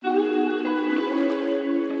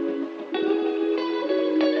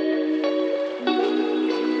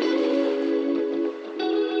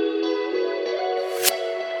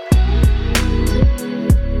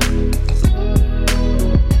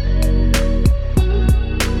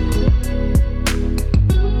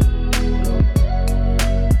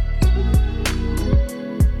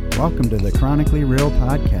Welcome to the Chronically Real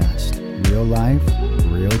Podcast. Real life,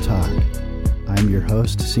 real talk. I'm your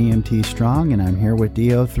host, CMT Strong, and I'm here with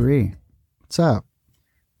DO3. What's up?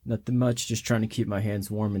 Nothing much, just trying to keep my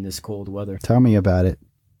hands warm in this cold weather. Tell me about it.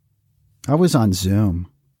 I was on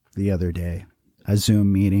Zoom the other day, a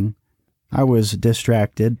Zoom meeting. I was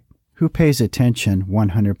distracted. Who pays attention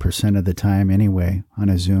 100% of the time anyway on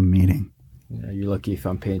a Zoom meeting? Yeah, you're lucky if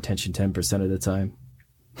I'm paying attention 10% of the time.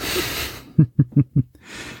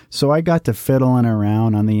 So I got to fiddling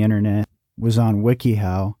around on the internet, was on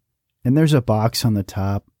WikiHow, and there's a box on the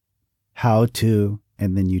top, how to,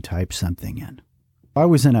 and then you type something in. I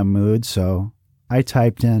was in a mood, so I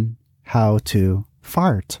typed in how to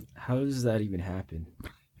fart. How does that even happen?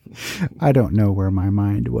 I don't know where my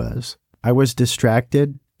mind was. I was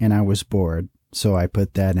distracted and I was bored, so I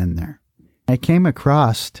put that in there. I came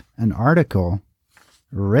across an article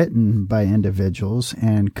written by individuals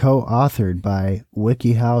and co-authored by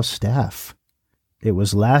WikiHow staff. It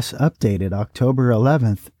was last updated October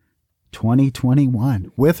 11th,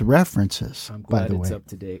 2021, with references, I'm glad by the it's way. up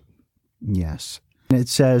to date. Yes. And it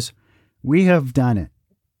says, "We have done it.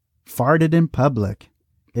 Farted in public.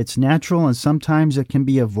 It's natural and sometimes it can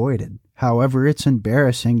be avoided. However, it's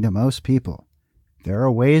embarrassing to most people. There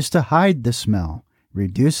are ways to hide the smell,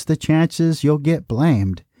 reduce the chances you'll get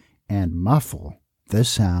blamed, and muffle the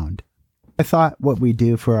sound." I thought what we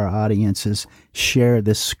do for our audience is share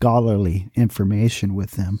this scholarly information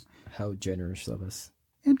with them How generous of us.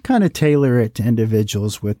 and kind of tailor it to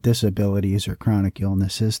individuals with disabilities or chronic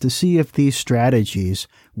illnesses to see if these strategies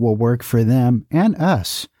will work for them and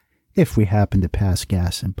us if we happen to pass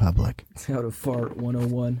gas in public. How to fart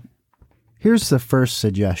 101. Here's the first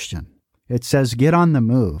suggestion. It says, get on the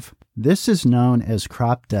move. This is known as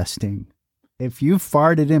crop dusting. If you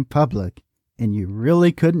farted in public and you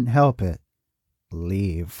really couldn't help it,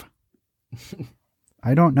 leave.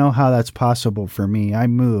 I don't know how that's possible for me. I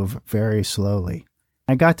move very slowly.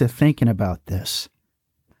 I got to thinking about this.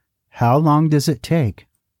 How long does it take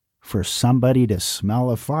for somebody to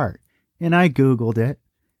smell a fart? And I Googled it,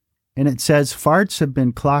 and it says farts have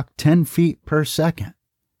been clocked 10 feet per second.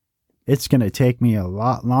 It's going to take me a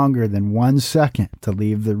lot longer than 1 second to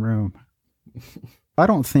leave the room. I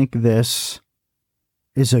don't think this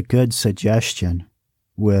is a good suggestion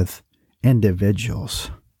with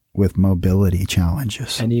individuals with mobility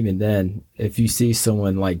challenges. And even then, if you see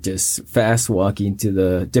someone like just fast walking to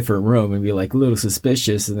the different room and be like a little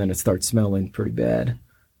suspicious, and then it starts smelling pretty bad.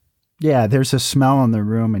 Yeah, there's a smell in the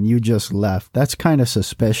room and you just left. That's kind of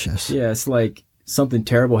suspicious. Yeah, it's like something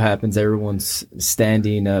terrible happens. Everyone's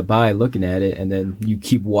standing by looking at it, and then you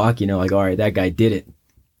keep walking. You're like, all right, that guy did it.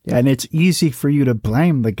 Yeah, and it's easy for you to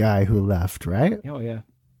blame the guy who left, right? Oh, yeah.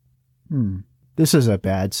 This is a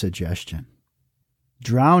bad suggestion.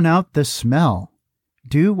 Drown out the smell.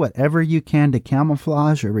 Do whatever you can to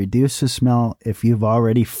camouflage or reduce the smell if you've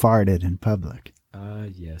already farted in public.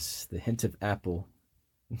 Yes, the hint of apple.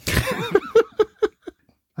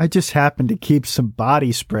 I just happened to keep some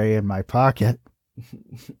body spray in my pocket.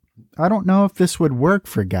 I don't know if this would work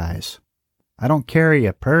for guys. I don't carry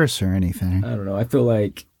a purse or anything. I don't know. I feel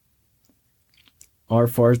like our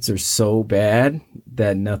farts are so bad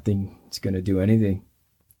that nothing's going to do anything.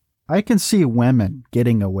 I can see women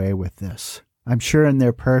getting away with this. I'm sure in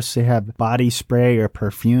their purse they have body spray or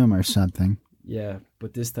perfume or something. Yeah,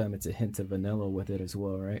 but this time it's a hint of vanilla with it as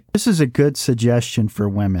well, right? This is a good suggestion for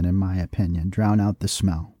women, in my opinion. Drown out the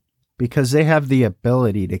smell. Because they have the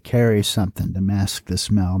ability to carry something to mask the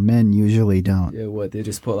smell. Men usually don't. Yeah, what? They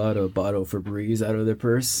just pull out a bottle of Febreze out of their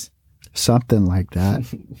purse? Something like that.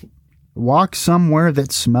 Walk somewhere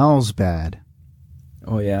that smells bad.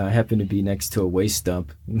 Oh, yeah, I happen to be next to a waste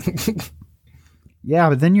dump. Yeah,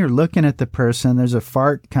 but then you're looking at the person. There's a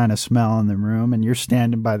fart kind of smell in the room, and you're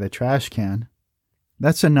standing by the trash can.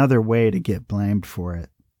 That's another way to get blamed for it.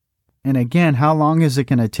 And again, how long is it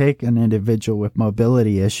going to take an individual with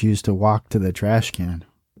mobility issues to walk to the trash can?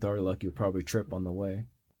 With our luck, you'll probably trip on the way.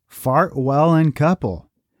 Fart well in couple.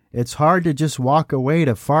 It's hard to just walk away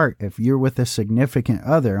to fart if you're with a significant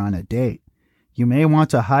other on a date. You may want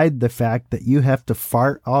to hide the fact that you have to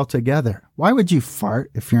fart altogether. Why would you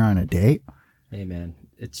fart if you're on a date? Hey, man,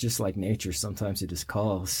 it's just like nature. Sometimes it just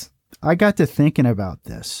calls. I got to thinking about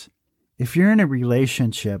this. If you're in a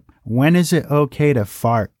relationship, when is it okay to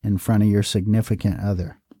fart in front of your significant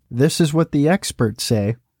other? This is what the experts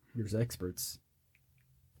say. There's experts.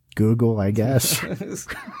 Google, I guess.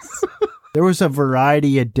 There was a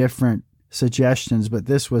variety of different suggestions, but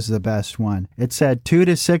this was the best one. It said 2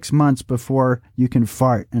 to 6 months before you can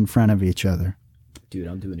fart in front of each other. Dude,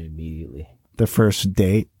 I'm doing it immediately. The first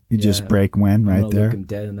date, you just break wind right I'm gonna there. look them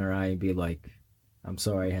dead in their eye and be like, I'm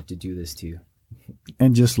sorry I have to do this to you.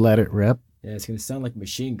 And just let it rip. Yeah, it's going to sound like a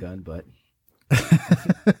machine gun, but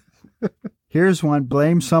Here's one: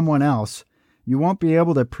 blame someone else. You won't be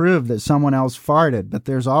able to prove that someone else farted, but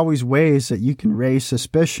there's always ways that you can raise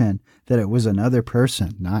suspicion that it was another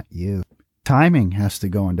person, not you. Timing has to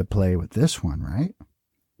go into play with this one, right?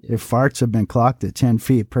 Yeah. If farts have been clocked at 10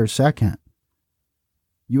 feet per second,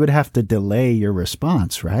 you would have to delay your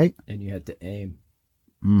response, right? And you had to aim.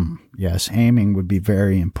 Yes, aiming would be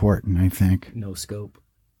very important, I think. No scope.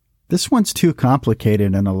 This one's too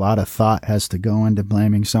complicated, and a lot of thought has to go into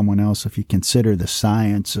blaming someone else if you consider the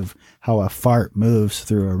science of how a fart moves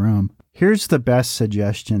through a room. Here's the best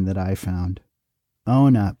suggestion that I found.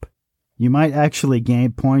 Own up. You might actually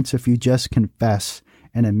gain points if you just confess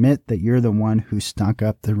and admit that you're the one who stunk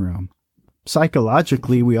up the room.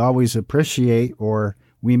 Psychologically, we always appreciate, or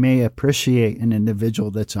we may appreciate, an individual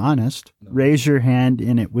that's honest. Raise your hand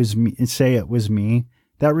and say it was me.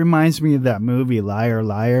 That reminds me of that movie Liar,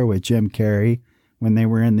 Liar with Jim Carrey when they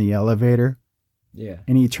were in the elevator. Yeah.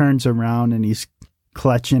 And he turns around and he's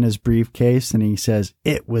clutching his briefcase and he says,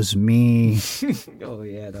 "It was me." Oh,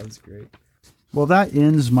 yeah, that was great. Well, that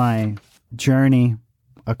ends my journey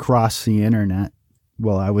across the internet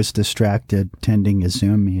while I was distracted attending a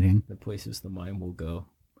Zoom meeting. The places the mind will go.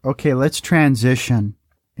 Okay, let's transition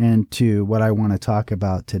into what I want to talk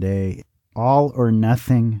about today. All or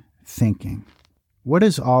nothing thinking. What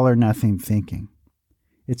is all or nothing thinking?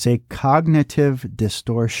 It's a cognitive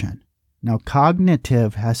distortion. Now,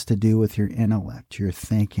 cognitive has to do with your intellect, your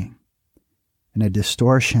thinking. And a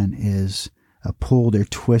distortion is a pulled or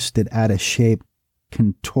twisted out of shape,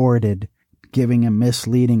 contorted, giving a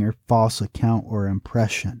misleading or false account or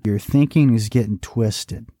impression. Your thinking is getting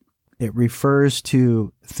twisted. It refers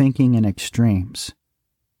to thinking in extremes.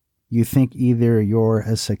 You think either you're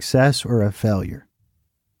a success or a failure.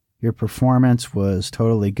 Your performance was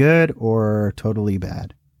totally good or totally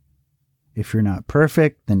bad. If you're not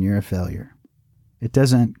perfect, then you're a failure. It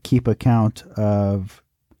doesn't keep account of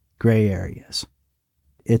gray areas.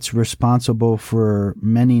 It's responsible for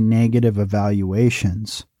many negative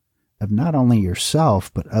evaluations of not only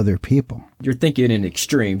yourself, but other people. You're thinking in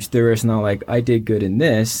extremes. There is not like, I did good in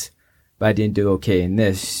this, but I didn't do okay in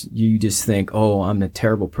this. You just think, oh, I'm a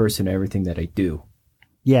terrible person at everything that I do.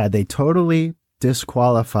 Yeah, they totally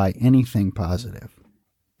disqualify anything positive.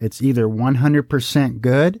 It's either 100%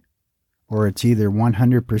 good or it's either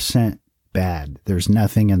 100% bad. There's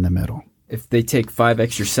nothing in the middle. If they take 5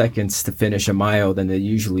 extra seconds to finish a mile than they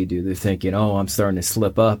usually do, they're thinking, oh, I'm starting to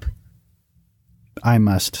slip up. I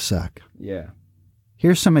must suck. Yeah.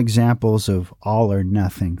 Here's some examples of all or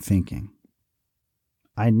nothing thinking.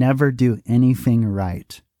 I never do anything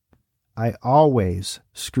right. I always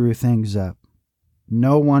screw things up.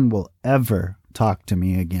 No one will ever talk to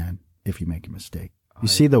me again if you make a mistake. You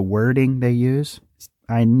see the wording they use?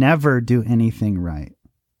 I never do anything right.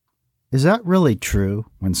 Is that really true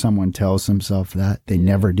when someone tells themselves that? They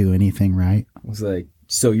never do anything right? I was like,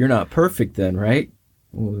 so you're not perfect then, right?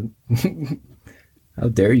 Well, how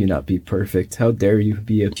dare you not be perfect? How dare you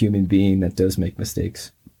be a human being that does make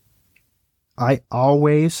mistakes? I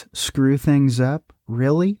always screw things up?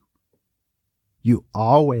 Really? You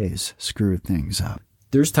always screw things up.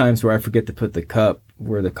 There's times where I forget to put the cup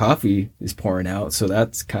where the coffee is pouring out, so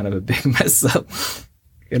that's kind of a big mess up.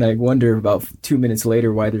 And I wonder about 2 minutes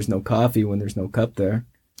later why there's no coffee when there's no cup there.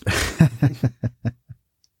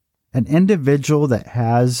 An individual that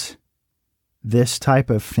has this type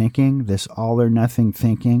of thinking, this all or nothing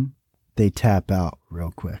thinking, they tap out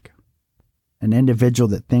real quick. An individual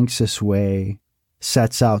that thinks this way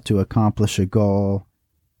sets out to accomplish a goal,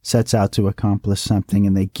 sets out to accomplish something,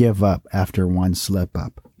 and they give up after one slip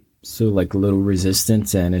up. So like a little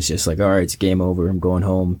resistance, and it's just like, all right, it's game over. I'm going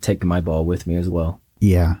home, taking my ball with me as well.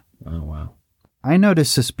 Yeah. Oh, wow. I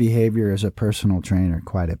notice this behavior as a personal trainer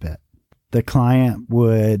quite a bit. The client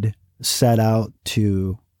would set out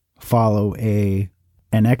to follow an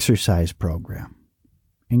exercise program.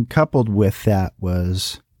 And coupled with that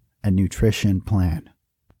was a nutrition plan.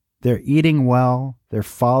 They're eating well. They're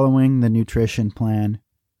following the nutrition plan.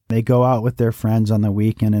 They go out with their friends on the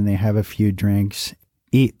weekend and they have a few drinks,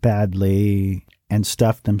 eat badly, and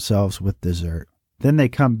stuff themselves with dessert. Then they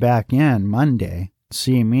come back in Monday,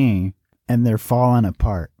 see me, and they're falling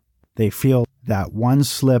apart. They feel that one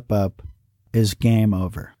slip up is game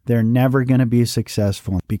over. They're never going to be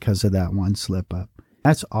successful because of that one slip up.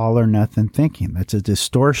 That's all or nothing thinking. That's a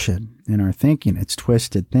distortion in our thinking. It's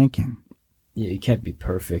twisted thinking. Yeah, you can't be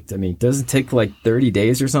perfect. I mean, doesn't it take like 30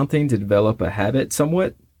 days or something to develop a habit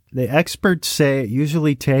somewhat? The experts say it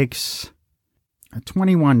usually takes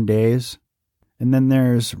 21 days. And then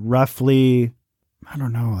there's roughly I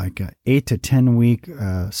don't know, like a 8 to 10 week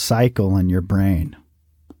cycle in your brain.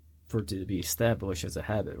 For it to be established as a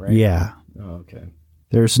habit, right? Yeah. Oh, okay.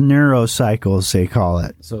 There's neurocycles, they call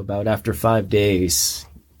it. So about after 5 days,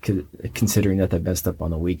 considering that they messed up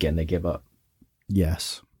on the weekend, they give up.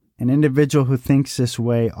 Yes. An individual who thinks this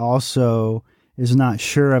way also is not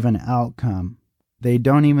sure of an outcome. They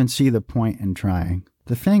don't even see the point in trying.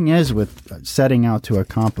 The thing is with setting out to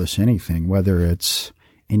accomplish anything, whether it's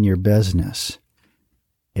in your business,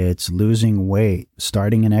 it's losing weight,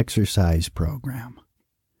 starting an exercise program.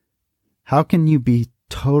 How can you be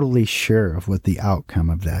totally sure of what the outcome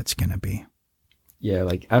of that's going to be? Yeah,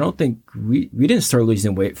 like I don't think we didn't start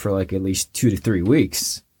losing weight for like at least 2 to 3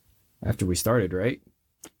 weeks after we started, right?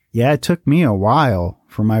 Yeah, it took me a while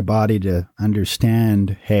for my body to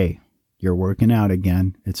understand, hey, you're working out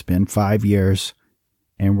again. It's been 5 years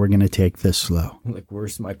and we're going to take this slow. Like,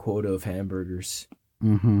 where's my quota of hamburgers?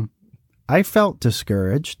 Mm-hmm. I felt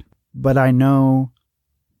discouraged, but I know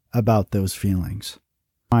about those feelings.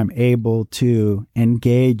 I'm able to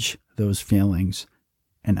engage those feelings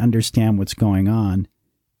and understand what's going on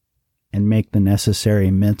and make the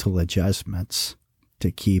necessary mental adjustments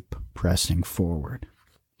to keep pressing forward.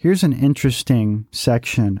 Here's an interesting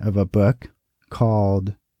section of a book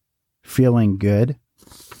called Feeling Good.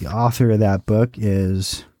 The author of that book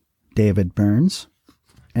is David Burns.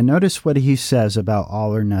 And notice what he says about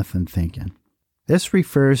all or nothing thinking. This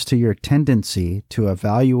refers to your tendency to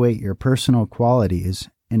evaluate your personal qualities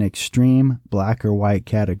in extreme black or white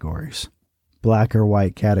categories. Black or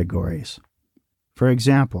white categories. For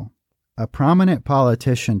example, a prominent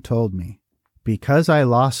politician told me, because I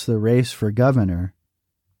lost the race for governor,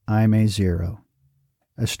 I'm a 0.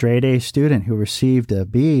 A straight-A student who received a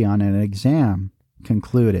B on an exam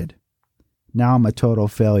concluded, now I'm a total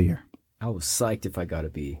failure. I was psyched if I got a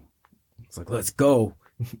B. It's like, let's go.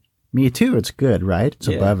 Me too. It's good, right? It's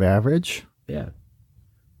above average. Yeah.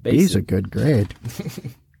 B's a good grade.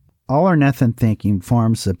 All or nothing thinking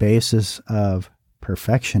forms the basis of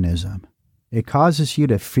perfectionism. It causes you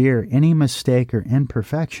to fear any mistake or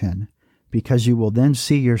imperfection because you will then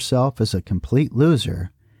see yourself as a complete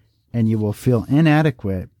loser and you will feel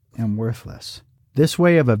inadequate and worthless. This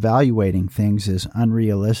way of evaluating things is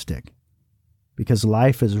unrealistic because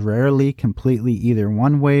life is rarely completely either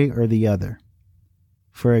one way or the other.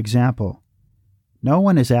 For example, no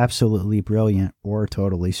one is absolutely brilliant or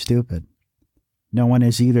totally stupid. No one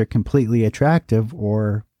is either completely attractive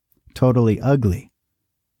or totally ugly.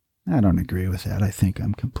 I don't agree with that. I think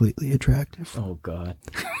I'm completely attractive. Oh, God.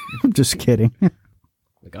 I'm just kidding.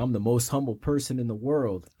 Like, I'm the most humble person in the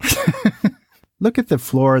world. Look at the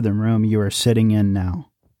floor of the room you are sitting in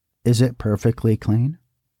now. Is it perfectly clean?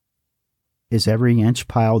 Is every inch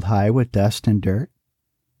piled high with dust and dirt?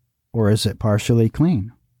 Or is it partially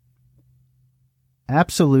clean?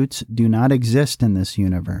 Absolutes do not exist in this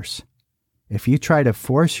universe. If you try to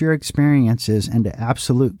force your experiences into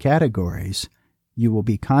absolute categories, you will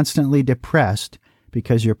be constantly depressed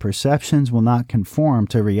because your perceptions will not conform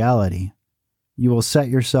to reality. You will set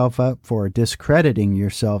yourself up for discrediting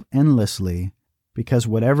yourself endlessly because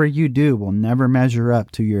whatever you do will never measure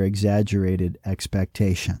up to your exaggerated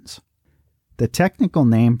expectations. The technical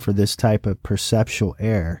name for this type of perceptual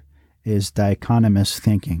error is dichotomous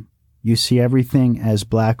thinking. You see everything as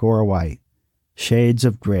black or white. Shades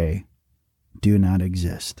of gray do not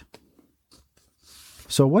exist.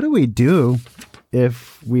 So what do we do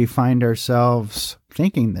if we find ourselves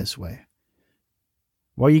thinking this way?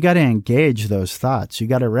 Well, you got to engage those thoughts. You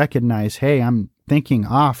got to recognize, hey, I'm thinking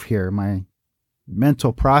off here. My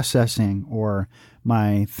mental processing or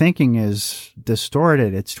my thinking is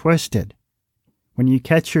distorted. It's twisted. When you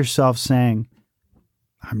catch yourself saying,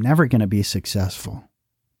 I'm never going to be successful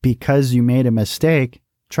because you made a mistake,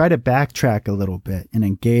 try to backtrack a little bit and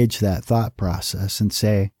engage that thought process and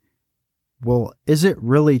say, well, is it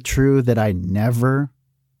really true that I never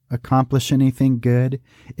accomplish anything good?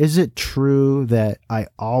 Is it true that I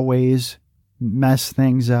always mess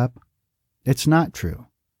things up? It's not true.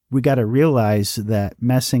 We got to realize that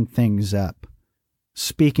messing things up,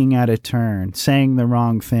 speaking out of turn, saying the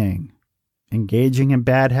wrong thing, engaging in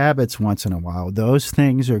bad habits once in a while, those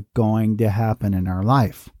things are going to happen in our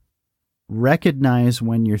life. Recognize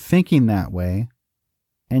when you're thinking that way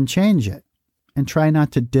and change it. And try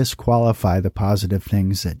not to disqualify the positive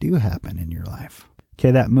things that do happen in your life.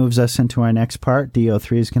 Okay, that moves us into our next part.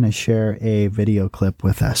 DO3 is going to share a video clip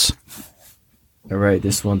with us. All right,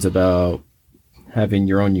 this one's about having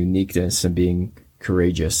your own uniqueness and being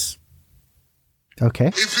courageous. Okay.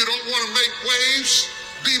 If you don't want to make waves,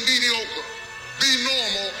 be mediocre. be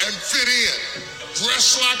normal, and fit in.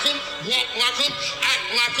 Dress like them, walk like them,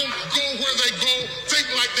 act like them, go where they go, think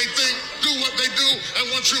like they think, do what they do.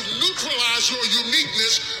 And once you neutralize your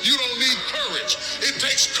uniqueness, you don't need courage. It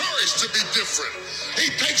takes courage to be different.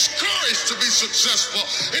 It takes courage to be successful.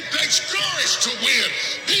 It takes courage to win.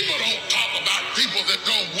 People don't talk about people that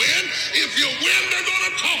don't win. If you win, they're going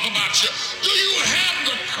to talk about you. Do you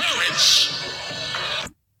have the courage?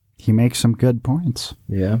 He makes some good points.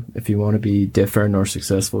 Yeah, if you want to be different or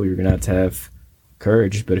successful, you're going to have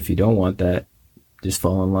courage. But if you don't want that, just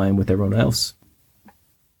fall in line with everyone else.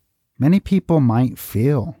 Many people might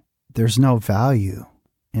feel there's no value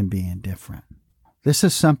in being different. This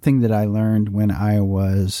is something that I learned when I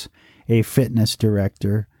was a fitness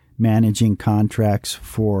director managing contracts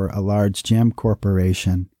for a large gym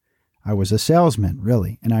corporation. I was a salesman,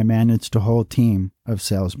 really, and I managed a whole team of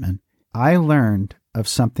salesmen. I learned of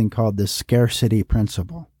something called the scarcity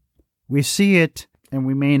principle. We see it and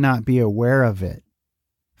we may not be aware of it.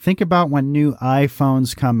 Think about when new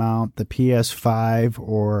iPhones come out, the PS5,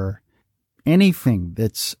 or anything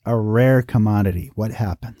that's a rare commodity. What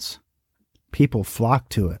happens? People flock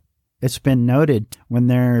to it. It's been noted when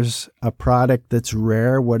there's a product that's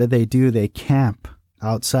rare, what do? They camp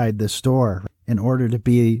outside the store in order to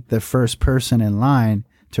be the first person in line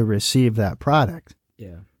to receive that product.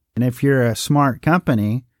 Yeah. And if you're a smart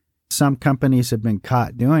company, some companies have been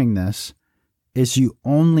caught doing this, is you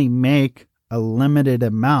only make a limited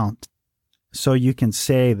amount so you can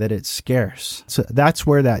say that it's scarce. So that's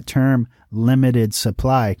where that term limited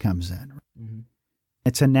supply comes in. Mm-hmm.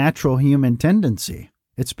 It's a natural human tendency.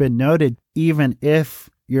 It's been noted even if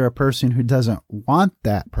you're a person who doesn't want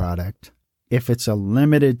that product, if it's a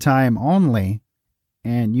limited time only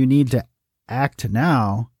and you need to act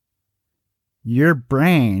now, your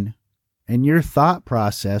brain and your thought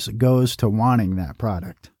process goes to wanting that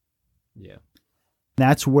product. Yeah.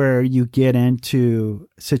 That's where you get into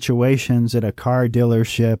situations at a car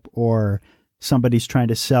dealership or somebody's trying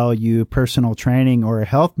to sell you personal training or a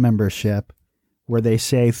health membership where they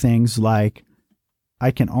say things like,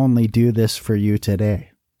 I can only do this for you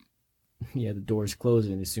today. Yeah, the door's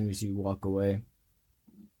closing as soon as you walk away.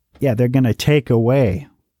 Yeah, they're going to take away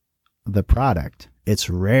the product. It's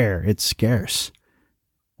rare. It's scarce.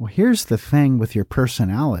 Well, here's the thing with your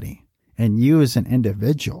personality and you as an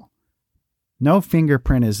individual. No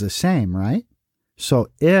fingerprint is the same, right? So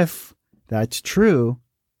if that's true,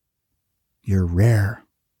 you're rare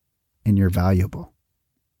and you're valuable.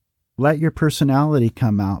 Let your personality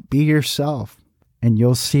come out. Be yourself. And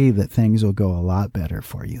you'll see that things will go a lot better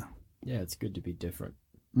for you. Yeah, it's good to be different.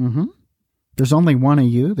 Mm-hmm. There's only one of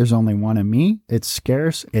you. There's only one of me. It's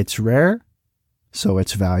scarce. It's rare. So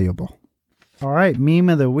it's valuable. All right, meme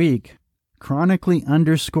of the week.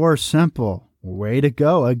 Chronically_simple. Way to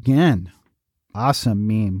go again. Awesome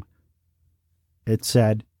meme. It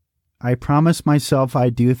said, I promised myself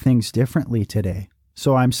I'd do things differently today.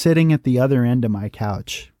 So I'm sitting at the other end of my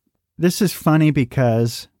couch. This is funny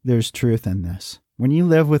because there's truth in this. When you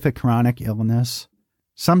live with a chronic illness,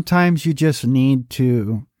 sometimes you just need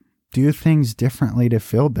to do things differently to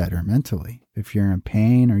feel better mentally. If you're in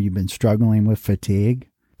pain or you've been struggling with fatigue.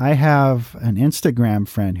 I have an Instagram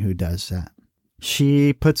friend who does that.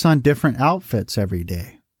 She puts on different outfits every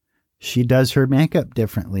day. She does her makeup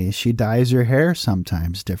differently. She dyes her hair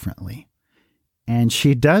sometimes differently. And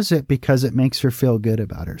she does it because it makes her feel good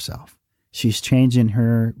about herself. She's changing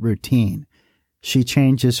her routine. She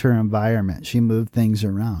changes her environment. She moves things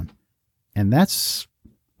around. And that's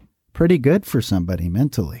pretty good for somebody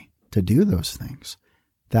mentally to do those things.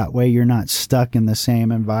 That way you're not stuck in the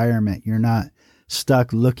same environment. You're not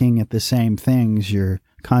stuck looking at the same things. You're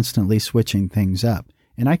constantly switching things up.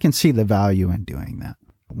 And I can see the value in doing that.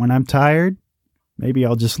 When I'm tired, maybe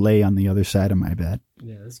I'll just lay on the other side of my bed.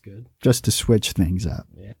 Yeah, that's good. Just to switch things up.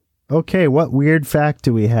 Yeah. Okay, what weird fact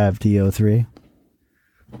do we have, TO3?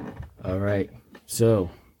 All right. So,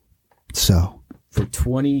 for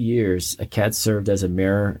 20 years, a cat served as a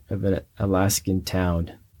mayor of an Alaskan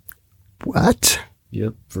town. What?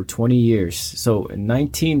 Yep, for 20 years. So, in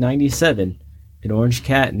 1997, an orange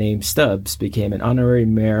cat named Stubbs became an honorary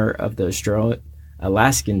mayor of the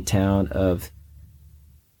Alaskan town of,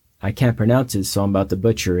 I can't pronounce it, so I'm about to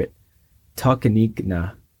butcher it,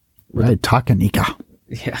 Takanikna. Right, Takanika.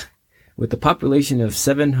 Yeah. With a population of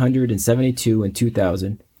 772 in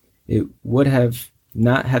 2000, it would have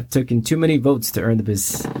not have taken too many votes to earn the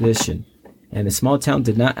position, and the small town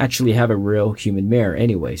did not actually have a real human mayor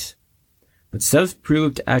anyways. But Stubbs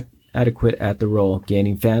proved adequate at the role,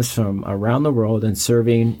 gaining fans from around the world and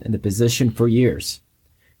serving in the position for years,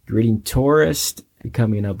 greeting tourists,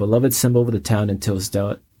 becoming a beloved symbol of the town until his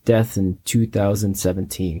death in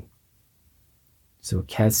 2017. So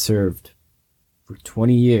Katz served for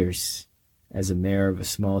 20 years as a mayor of a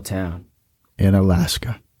small town. In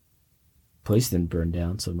Alaska. Place didn't burn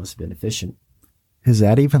down, so it must have been efficient. Is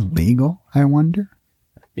that even legal, I wonder?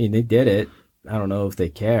 I mean, they did it. I don't know if they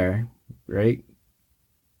care, right?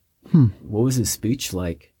 What was his speech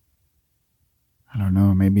like? I don't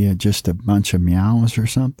know. Maybe just a bunch of meows or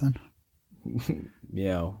something.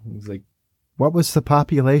 Yeah, it was like... What was the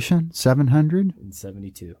population? 700?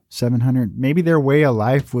 72. 700. Maybe their way of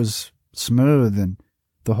life was smooth and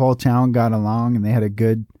the whole town got along and they had a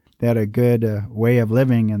good way of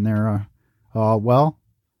living, and they're all, well,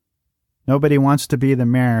 nobody wants to be the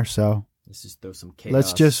mayor, so let's just throw some chaos.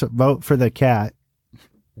 Let's just vote for the cat.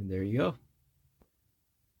 And there you go.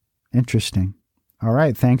 Interesting. All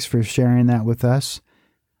right. Thanks for sharing that with us.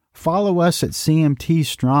 Follow us at CMT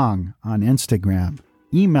Strong on Instagram.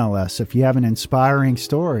 Email us if you have an inspiring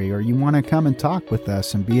story or you want to come and talk with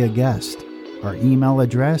us and be a guest. Our email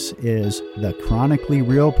address is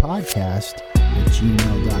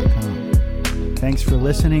thechronicallyrealpodcast@gmail.com. Thanks for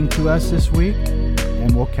listening to us this week,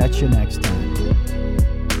 and we'll catch you next time.